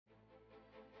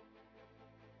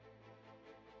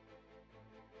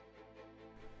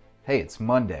Hey, it's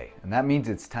Monday, and that means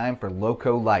it's time for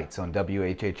Lowco Lights on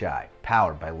WHHI,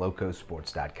 powered by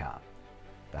LowcoSports.com.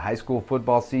 The high school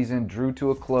football season drew to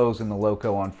a close in the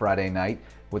Lowco on Friday night,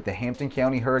 with the Hampton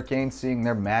County Hurricanes seeing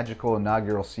their magical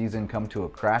inaugural season come to a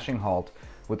crashing halt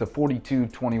with a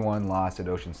 42-21 loss at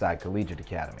Oceanside Collegiate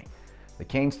Academy. The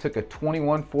Canes took a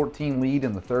 21-14 lead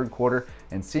in the third quarter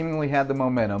and seemingly had the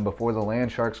momentum before the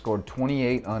Sand Sharks scored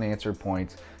 28 unanswered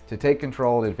points to take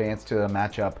control and advance to a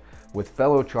matchup with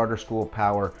fellow charter school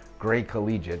power Gray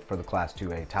Collegiate for the Class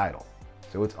 2A title.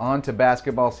 So it's on to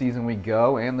basketball season we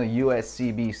go, and the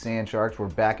USCB Sand Sharks were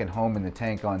back at home in the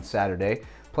tank on Saturday,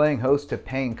 playing host to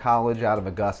Paine College out of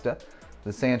Augusta.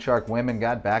 The Sand Shark women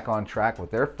got back on track with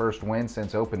their first win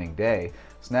since opening day,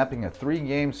 snapping a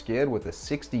 3-game skid with a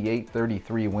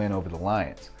 68-33 win over the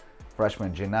Lions.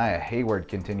 Freshman Janiah Hayward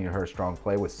continued her strong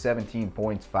play with 17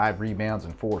 points, 5 rebounds,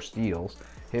 and 4 steals,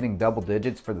 hitting double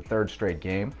digits for the third straight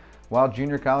game, while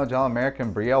junior college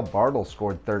All-American Brielle Bartle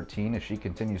scored 13 as she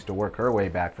continues to work her way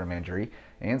back from injury,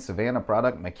 and Savannah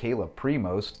product Michaela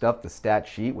Primo stuffed the stat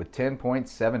sheet with 10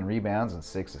 points, 7 rebounds, and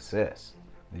 6 assists.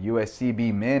 The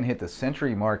USCB men hit the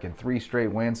century mark in 3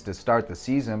 straight wins to start the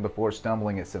season before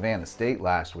stumbling at Savannah State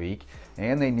last week,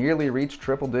 and they nearly reached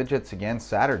triple digits again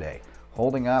Saturday,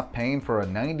 holding off Paine for a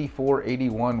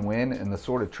 94-81 win in the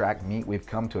sort of track meet we've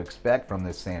come to expect from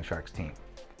this Sand Sharks team.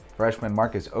 Freshman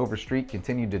Marcus Overstreet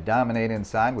continued to dominate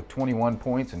inside with 21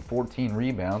 points and 14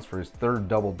 rebounds for his third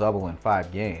double-double in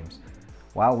 5 games,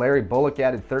 while Larry Bullock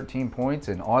added 13 points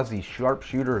and Aussie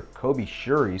sharpshooter Kobe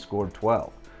Shuri scored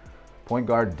 12. Point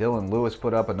guard Dylan Lewis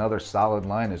put up another solid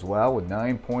line as well with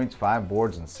 9 points, 5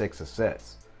 boards, and 6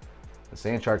 assists. The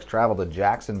Sand Sharks travel to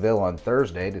Jacksonville on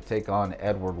Thursday to take on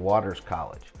Edward Waters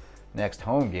College. Next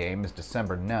home game is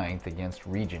December 9th against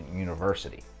Regent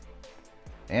University.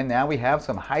 And now we have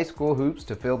some high school hoops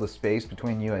to fill the space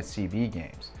between USCB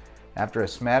games. After a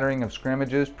smattering of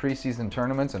scrimmages, preseason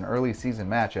tournaments, and early season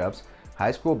matchups,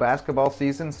 high school basketball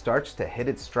season starts to hit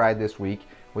its stride this week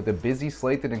with a busy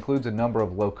slate that includes a number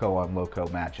of Lowco on Lowco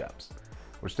matchups.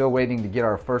 We're still waiting to get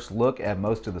our first look at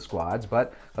most of the squads,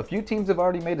 but a few teams have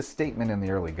already made a statement in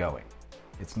the early going.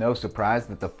 It's no surprise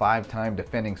that the 5-time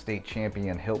defending state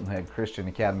champion Hilton Head Christian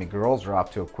Academy girls are off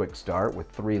to a quick start with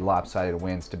 3 lopsided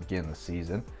wins to begin the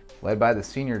season, led by the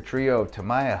senior trio of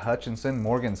Tamaya Hutchinson,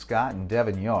 Morgan Scott, and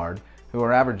Devin Yard, who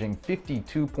are averaging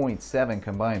 52.7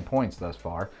 combined points thus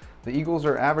far. The Eagles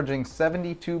are averaging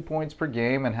 72 points per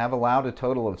game and have allowed a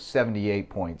total of 78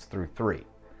 points through 3.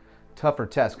 Tougher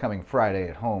test coming Friday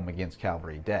at home against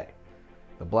Calvary Day.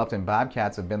 The Bluffton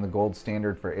Bobcats have been the gold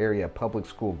standard for area public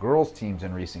school girls teams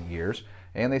in recent years,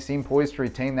 and they seem poised to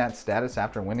retain that status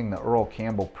after winning the Earl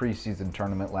Campbell preseason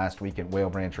tournament last week at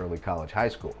Whale Branch Early College High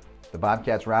School. The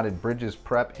Bobcats routed Bridges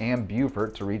Prep and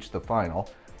Beaufort to reach the final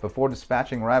before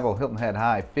dispatching rival Hilton Head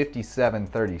High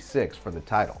 57-36 for the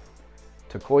title.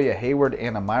 Takoya Hayward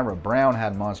and Amira Brown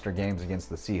had monster games against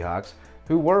the Seahawks,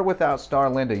 who were without star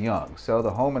Linda Young, so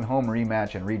the home-and-home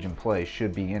rematch in region play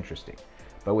should be interesting.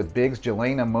 But with bigs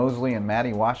Jelena Mosley and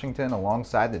Maddie Washington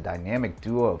alongside the dynamic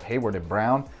duo of Hayward and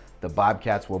Brown, the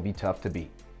Bobcats will be tough to beat.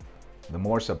 The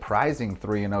more surprising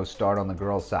 3-0 start on the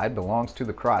girls' side belongs to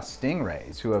the Cross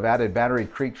Stingrays, who have added Battery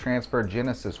Creek transfer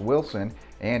Genesis Wilson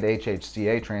and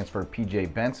HHCA transfer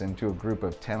PJ Benson to a group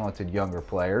of talented younger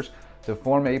players to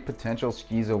form a potential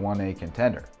Skeeza 1A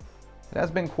contender. It has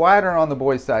been quieter on the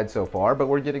boys' side so far, but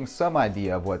we're getting some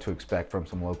idea of what to expect from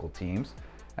some local teams.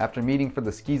 After meeting for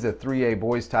the Skeeza 3A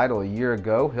boys title a year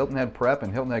ago, Hilton Head Prep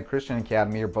and Hilton Head Christian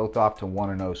Academy are both off to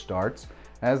 1-0 starts,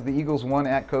 as the Eagles won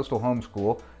at Coastal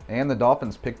Homeschool and the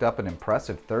Dolphins picked up an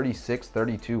impressive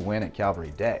 36-32 win at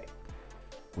Calvary Day.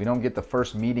 We don't get the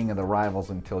first meeting of the rivals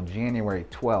until January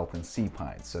 12th in Sea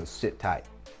Pines, so sit tight.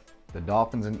 The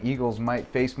Dolphins and Eagles might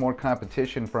face more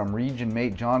competition from region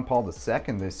mate John Paul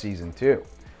II this season too.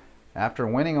 After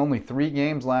winning only 3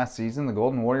 games last season, the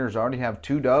Golden Warriors already have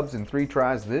 2 dubs and 3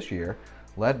 tries this year,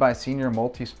 led by senior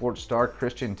multi-sport star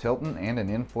Christian Tilton and an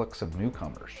influx of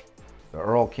newcomers. The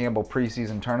Earl Campbell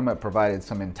preseason tournament provided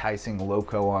some enticing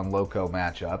Lowco on Lowco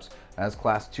matchups, as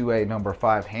Class 2A number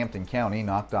 5 Hampton County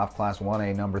knocked off Class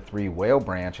 1A number 3 Whale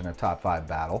Branch in a top 5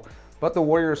 battle, but the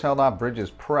Warriors held off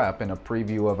Bridges Prep in a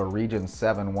preview of a Region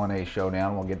 7 1A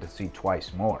showdown we'll get to see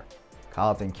twice more.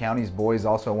 Colleton County's boys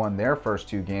also won their first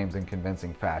 2 games in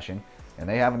convincing fashion, and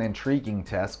they have an intriguing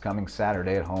test coming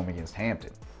Saturday at home against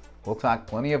Hampton. We'll talk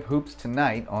plenty of hoops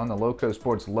tonight on the Lowco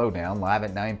Sports Lowdown, live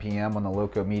at 9 p.m. on the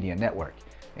Lowco Media Network.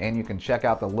 And you can check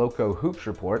out the Lowco Hoops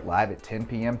Report live at 10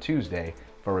 p.m. Tuesday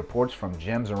for reports from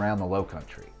gyms around the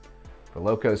Lowcountry. For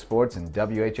Lowco Sports and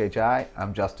WHHI,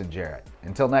 I'm Justin Jarrett.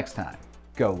 Until next time,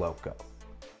 go Lowco.